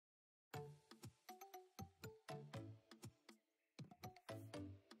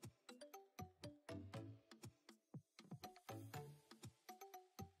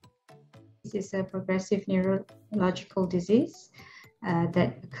This is a progressive neurological disease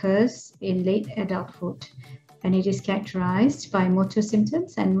that occurs in late adulthood, and it is characterized by motor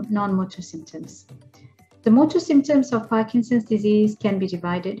symptoms and non-motor symptoms. The motor symptoms of Parkinson's disease can be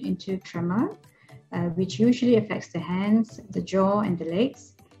divided into tremor, which usually affects the hands, the jaw, and the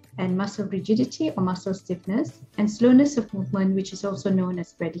legs, and muscle rigidity or muscle stiffness, and slowness of movement, which is also known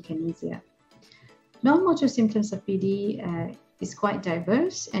as bradykinesia. Non-motor symptoms of PD is quite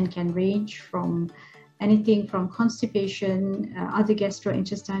diverse and can range from anything from constipation, other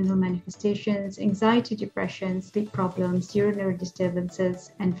gastrointestinal manifestations, anxiety, depression, sleep problems, urinary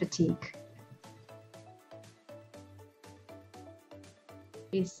disturbances, and fatigue.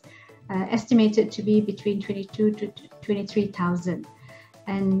 Is estimated to be between 22 to 23,000.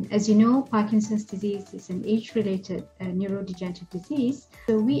 And as you know, Parkinson's disease is an age-related neurodegenerative disease,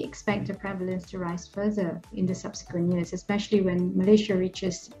 so we expect the prevalence to rise further in the subsequent years, especially when Malaysia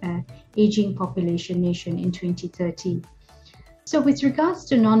reaches aging population nation in 2030. So with regards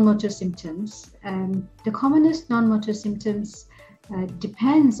to non-motor symptoms, the commonest non-motor symptoms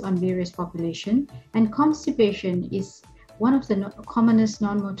depends on various population, and constipation is one of the commonest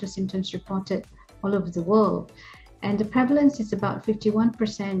non-motor symptoms reported all over the world. And the prevalence is about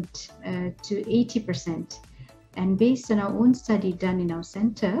 51% to 80%. And based on our own study done in our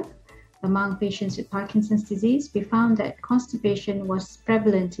center, among patients with Parkinson's disease, we found that constipation was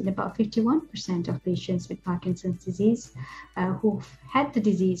prevalent in about 51% of patients with Parkinson's disease who've had the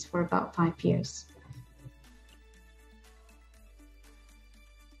disease for about 5 years.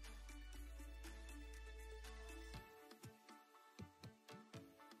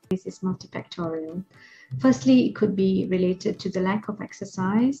 This is multifactorial. Firstly, it could be related to the lack of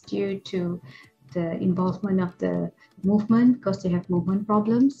exercise due to the involvement of the movement, because they have movement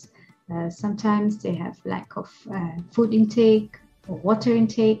problems. Sometimes they have lack of food intake or water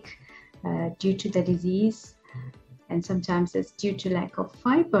intake due to the disease, and sometimes it's due to lack of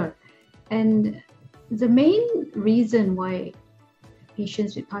fiber. And the main reason why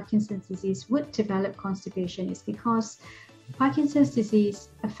patients with Parkinson's disease would develop constipation is because Parkinson's disease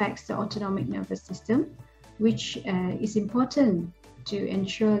affects the autonomic nervous system, which is important to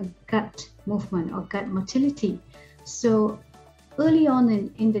ensure gut movement or gut motility. So early on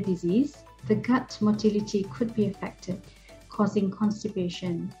in the disease, the gut motility could be affected, causing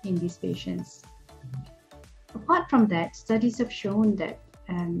constipation in these patients. Apart from that, studies have shown that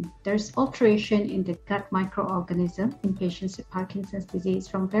there's alteration in the gut microorganism in patients with Parkinson's disease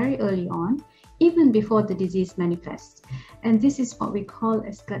from very early on, even before the disease manifests. And this is what we call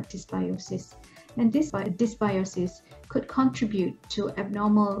as gut dysbiosis. And this dysbiosis could contribute to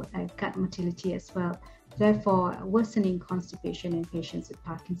abnormal gut motility as well, therefore worsening constipation in patients with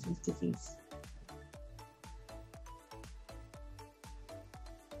Parkinson's disease.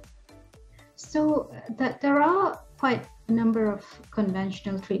 So there are quite a number of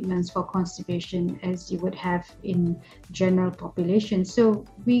conventional treatments for constipation as you would have in general population. So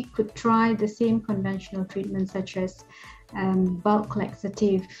we could try the same conventional treatments such as bulk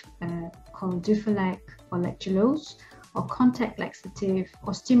laxative called Dufalac or lactulose, or contact laxative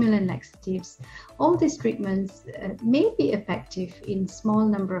or stimulant laxatives. All these treatments may be effective in small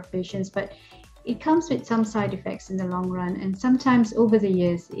number of patients, but it comes with some side effects in the long run, and sometimes over the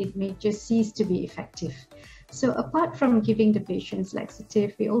years it may just cease to be effective. So apart from giving the patients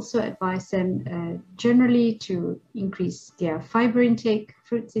laxative, we also advise them generally to increase their fiber intake,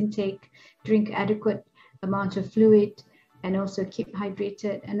 fruits intake, drink adequate amount of fluid, and also keep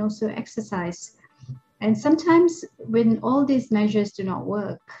hydrated, and also exercise. And sometimes when all these measures do not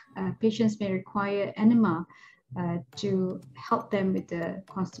work, patients may require enema to help them with the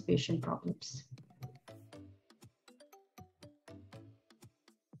constipation problems.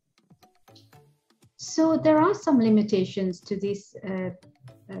 So there are some limitations to these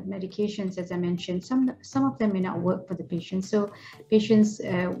medications, as I mentioned. Some of them may not work for the patient. So patients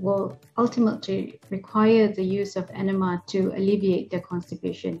will ultimately require the use of enema to alleviate their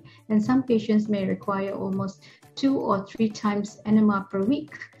constipation. And some patients may require almost 2 or 3 times enema per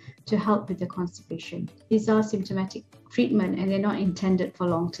week to help with the constipation. These are symptomatic treatment and they're not intended for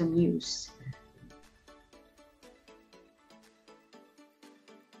long-term use.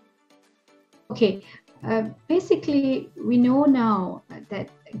 Okay, basically, we know now that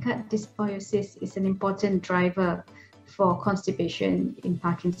gut dysbiosis is an important driver for constipation in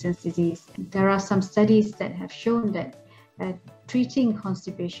Parkinson's disease. There are some studies that have shown that treating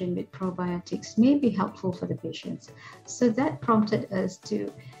constipation with probiotics may be helpful for the patients. So that prompted us to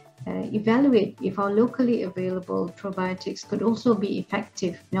evaluate if our locally available probiotics could also be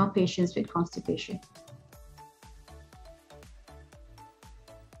effective in our patients with constipation.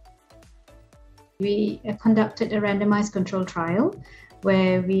 We conducted a randomized control trial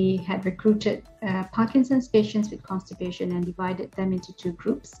where we had recruited Parkinson's patients with constipation and divided them into two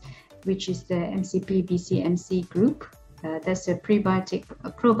groups, which is the MCP-BCMC group. That's a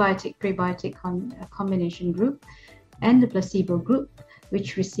probiotic-prebiotic combination group, and the placebo group,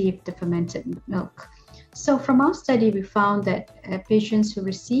 which received the fermented milk. So from our study, we found that patients who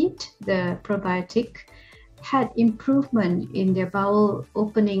received the probiotic had improvement in their bowel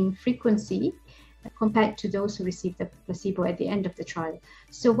opening frequency compared to those who received the placebo at the end of the trial.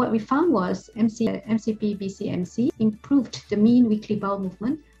 So what we found was MCP-BCMC improved the mean weekly bowel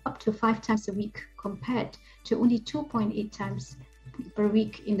movement up to 5 times a week compared to only 2.8 times per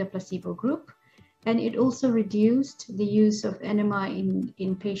week in the placebo group. And it also reduced the use of enema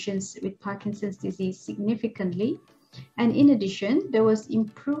in patients with Parkinson's disease significantly. And in addition, there was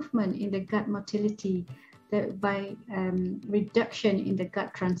improvement in the gut motility by reduction in the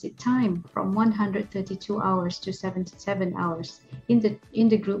gut transit time from 132 hours to 77 hours in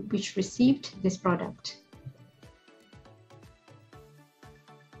the group which received this product.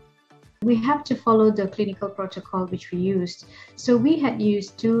 We have to follow the clinical protocol which we used. So we had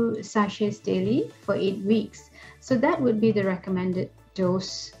used 2 sachets daily for 8 weeks. So that would be the recommended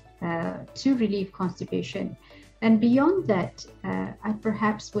dose to relieve constipation. And beyond that, I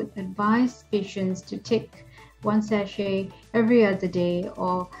perhaps would advise patients to take 1 sachet every other day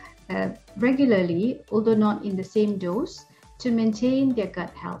or regularly, although not in the same dose, to maintain their gut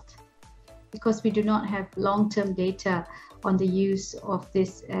health. Because we do not have long-term data on the use of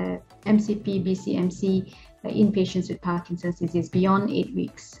this MCP-BCMC in patients with Parkinson's disease beyond 8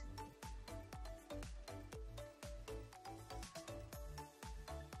 weeks.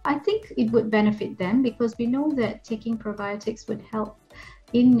 I think it would benefit them because we know that taking probiotics would help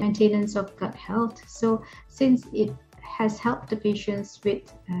in maintenance of gut health. So since it has helped the patients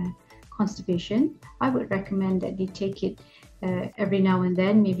with constipation, I would recommend that they take it every now and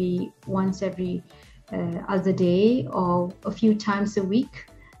then, maybe once every other day or a few times a week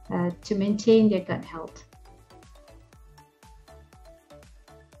to maintain their gut health.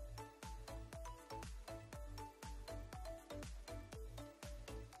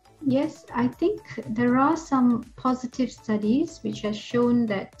 Yes, I think there are some positive studies which have shown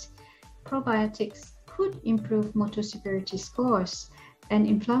that probiotics could improve motor severity scores and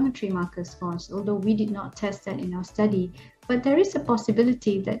inflammatory marker scores, although we did not test that in our study. But there is a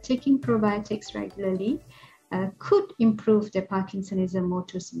possibility that taking probiotics regularly could improve the Parkinsonism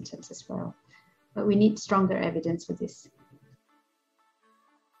motor symptoms as well. But we need stronger evidence for this.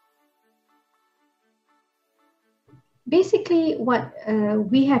 Basically, what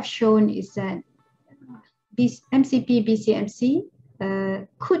we have shown is that MCP-BCMC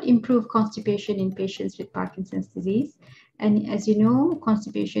could improve constipation in patients with Parkinson's disease. And as you know,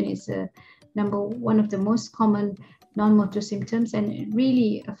 constipation is one of the most common non-motor symptoms, and it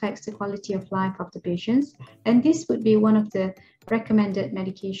really affects the quality of life of the patients. And this would be one of the recommended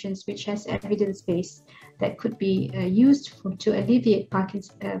medications which has evidence base that could be used to alleviate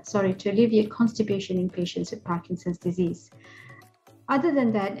constipation in patients with Parkinson's disease. Other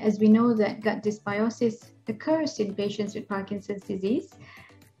than that, as we know that gut dysbiosis occurs in patients with Parkinson's disease,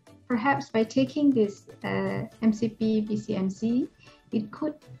 perhaps by taking this MCP-BCMC, it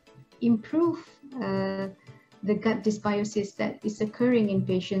could improve the gut dysbiosis that is occurring in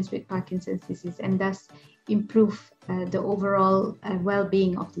patients with Parkinson's disease and thus improve the overall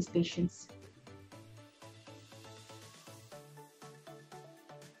well-being of these patients.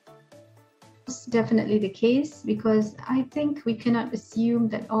 It's definitely the case because I think we cannot assume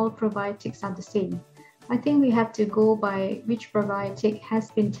that all probiotics are the same. I think we have to go by which probiotic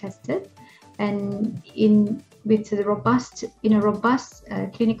has been tested and in a robust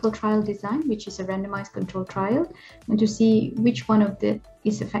clinical trial design, which is a randomized control trial, and to see which one of them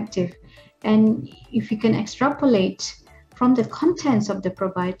is effective. And if you can extrapolate from the contents of the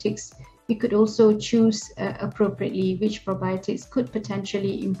probiotics, we could also choose appropriately which probiotics could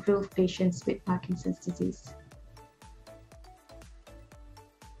potentially improve patients with Parkinson's disease.